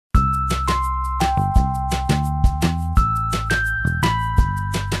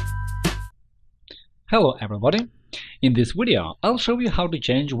Hello everybody! In this video, I'll show you how to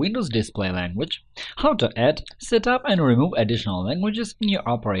change Windows display language, how to add, set up and remove additional languages in your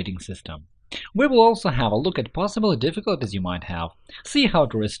operating system. We will also have a look at possible difficulties you might have, see how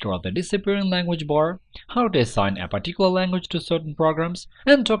to restore the disappearing language bar, how to assign a particular language to certain programs,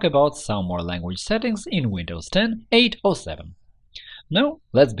 and talk about some more language settings in Windows 10, 8 or 7. Now,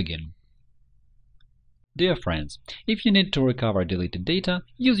 let's begin. Dear friends, if you need to recover deleted data,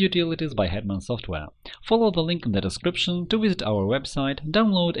 use Utilities by Hetman Software. Follow the link in the description to visit our website,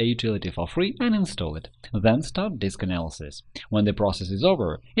 download a utility for free and install it. Then start disk analysis. When the process is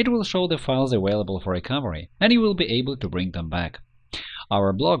over, it will show the files available for recovery, and you will be able to bring them back.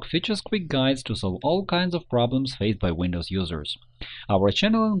 Our blog features quick guides to solve all kinds of problems faced by Windows users. Our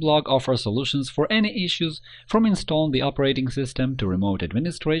channel and blog offer solutions for any issues, from installing the operating system to remote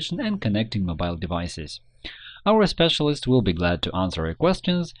administration and connecting mobile devices. Our specialists will be glad to answer your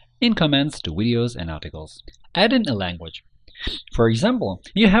questions in comments to videos and articles. Adding a language. For example,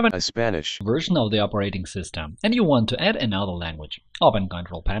 you have a Spanish version of the operating system and you want to add another language. Open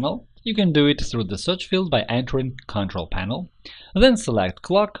Control Panel. You can do it through the search field by entering Control Panel. Then select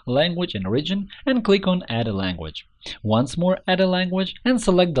Clock, Language and Region and click on Add a language. Once more, add a language and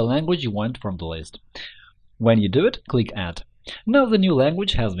select the language you want from the list. When you do it, click Add. Now the new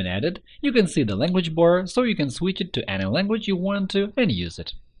language has been added. You can see the language bar, so you can switch it to any language you want to and use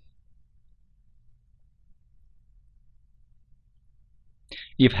it.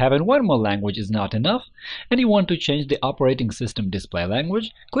 If having one more language is not enough, and you want to change the operating system display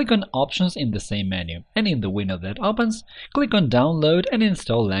language, click on Options in the same menu, and in the window that opens, click on Download and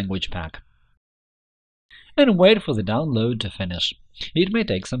install Language Pack. And wait for the download to finish. It may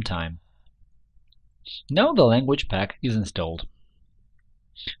take some time. Now the language pack is installed.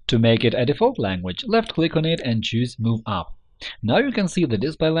 To make it a default language, left-click on it and choose Move Up. Now you can see the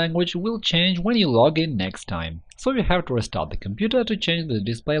display language will change when you log in next time, so you have to restart the computer to change the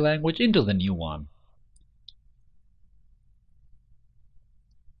display language into the new one.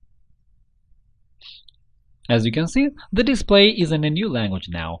 As you can see, the display is in a new language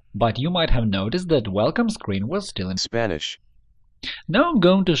now, but you might have noticed that welcome screen was still in Spanish. Now I'm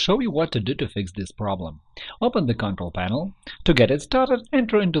going to show you what to do to fix this problem. Open the Control Panel. To get it started,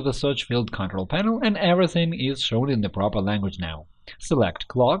 enter into the search field Control Panel and everything is shown in the proper language now. Select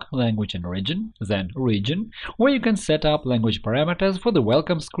Clock, Language and Region, then Region, where you can set up language parameters for the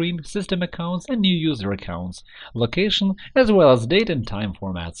welcome screen, system accounts and new user accounts, location, as well as date and time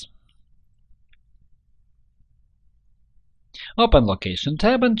formats. Open Location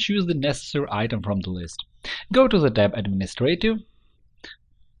tab and choose the necessary item from the list. Go to the tab Administrative,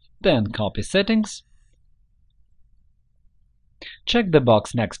 then copy Settings, check the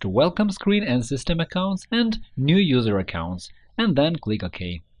box next to Welcome Screen and System Accounts and New User Accounts, and then click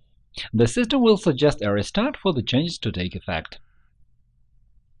OK. The system will suggest a restart for the changes to take effect.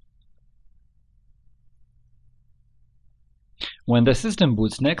 When the system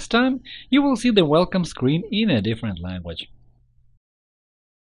boots next time, you will see the welcome screen in a different language.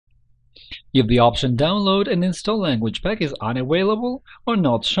 If the option Download and Install Language Pack is unavailable or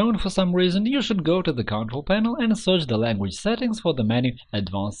not shown for some reason, you should go to the Control Panel and search the language settings for the menu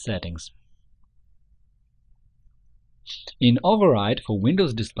Advanced Settings. In Override for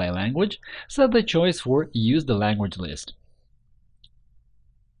Windows Display Language, set the choice for Use the language list.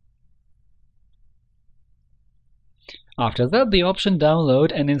 After that, the option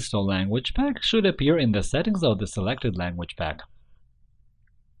Download and Install Language Pack should appear in the settings of the selected language pack.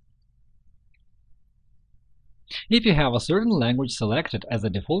 If you have a certain language selected as a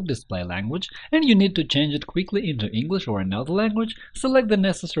default display language and you need to change it quickly into English or another language, select the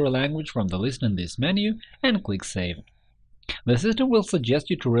necessary language from the list in this menu and click Save. The system will suggest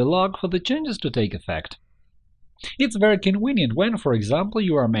you to relog for the changes to take effect. It's very convenient when, for example,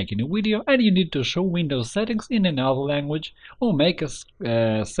 you are making a video and you need to show Windows settings in another language or make a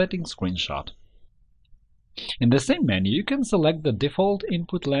setting screenshot. In the same menu, you can select the default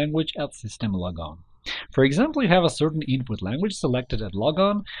input language at System Logon. For example, you have a certain input language selected at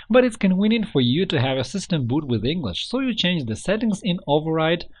logon, but it's convenient for you to have a system boot with English, so you change the settings in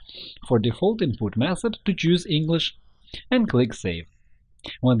Override for default input method to choose English and click Save.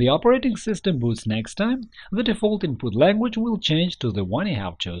 When the operating system boots next time, the default input language will change to the one you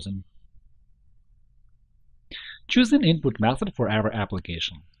have chosen. Choose an input method for every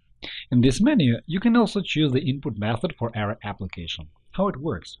application. In this menu, you can also choose the input method for every application. How it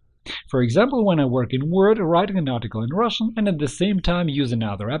works. For example, when I work in Word, writing an article in Russian, and at the same time use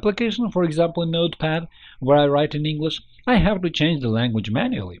another application, for example Notepad, where I write in English, I have to change the language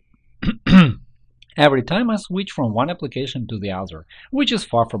manually. every time I switch from one application to the other, which is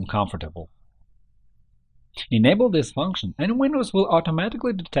far from comfortable. Enable this function, and Windows will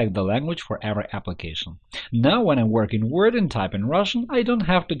automatically detect the language for every application. Now when I work in Word and type in Russian, I don't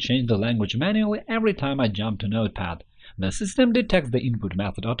have to change the language manually every time I jump to Notepad. The system detects the input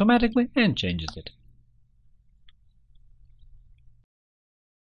method automatically and changes it.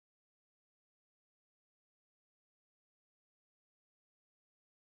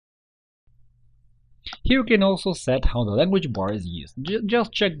 Here you can also set how the language bar is used.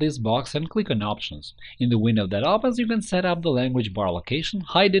 Just check this box and click on Options. In the window that opens, you can set up the language bar location,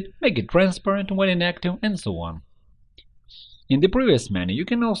 hide it, make it transparent when inactive, and so on. In the previous menu, you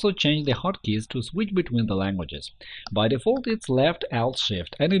can also change the hotkeys to switch between the languages. By default, it's Left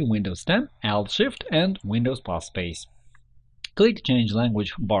Alt-Shift, and in Windows 10, Alt-Shift and Windows + Space. Click Change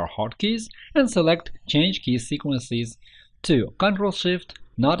Language Bar Hotkeys and select Change Key Sequences to Ctrl-Shift,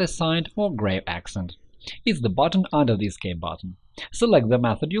 Not Assigned, or Grave Accent. It's the button under the Escape button. Select the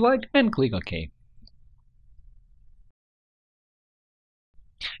method you like and click OK.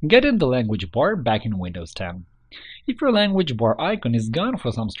 Get in the language bar back in Windows 10. If your language bar icon is gone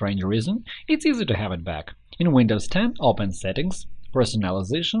for some strange reason, it's easy to have it back. In Windows 10, open Settings,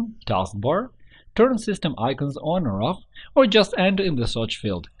 Personalization, Taskbar, turn System Icons on or off, or just enter in the search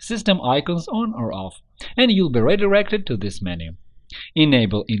field System Icons on or off, and you'll be redirected to this menu.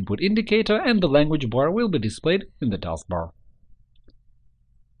 Enable Input Indicator and the language bar will be displayed in the taskbar.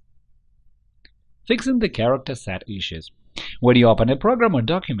 Fixing the character set issues. When you open a program or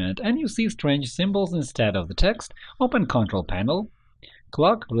document and you see strange symbols instead of the text, open Control Panel,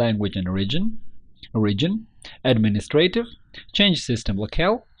 Clock, Language and Region, Administrative, change System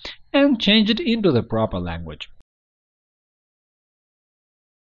Locale, and change it into the proper language.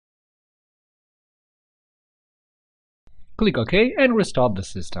 Click OK and restart the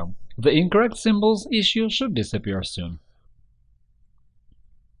system. The incorrect symbols issue should disappear soon.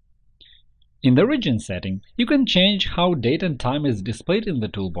 In the region setting, you can change how date and time is displayed in the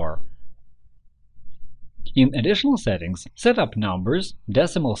toolbar. In additional settings, set up numbers,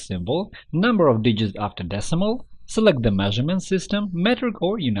 decimal symbol, number of digits after decimal, select the measurement system, metric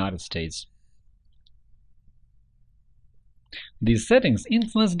or United States. These settings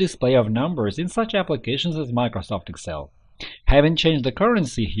influence display of numbers in such applications as Microsoft Excel. Having changed the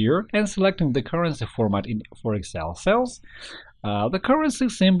currency here and selecting the currency format for Excel cells, the currency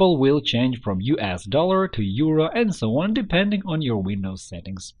symbol will change from US dollar to euro and so on depending on your Windows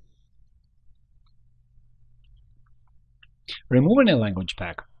settings. Removing a language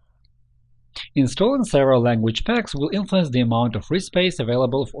pack. Installing several language packs will influence the amount of free space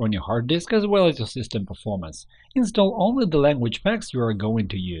available on your hard disk as well as your system performance. Install only the language packs you are going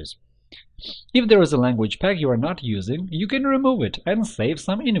to use. If there is a language pack you are not using, you can remove it and save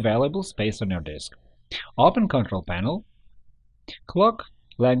some invaluable space on your disk. Open Control Panel, Clock,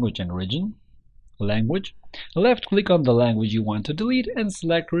 Language and Region, Language, left-click on the language you want to delete and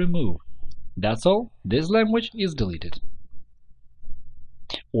select Remove. That's all, this language is deleted.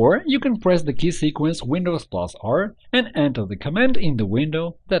 Or you can press the key sequence Windows + R and enter the command in the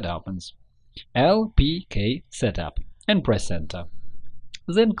window that opens LPK Setup and press Enter.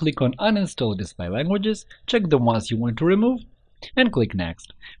 Then click on Uninstall Display Languages, check the ones you want to remove, and click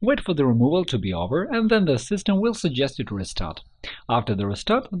Next. Wait for the removal to be over, and then the system will suggest you to restart. After the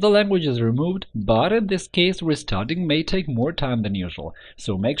restart, the language is removed, but in this case restarting may take more time than usual,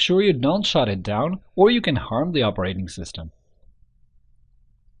 so make sure you don't shut it down or you can harm the operating system.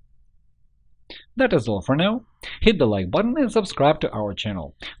 That is all for now. Hit the like button and subscribe to our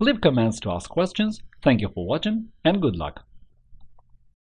channel. Leave comments to ask questions. Thank you for watching, and good luck!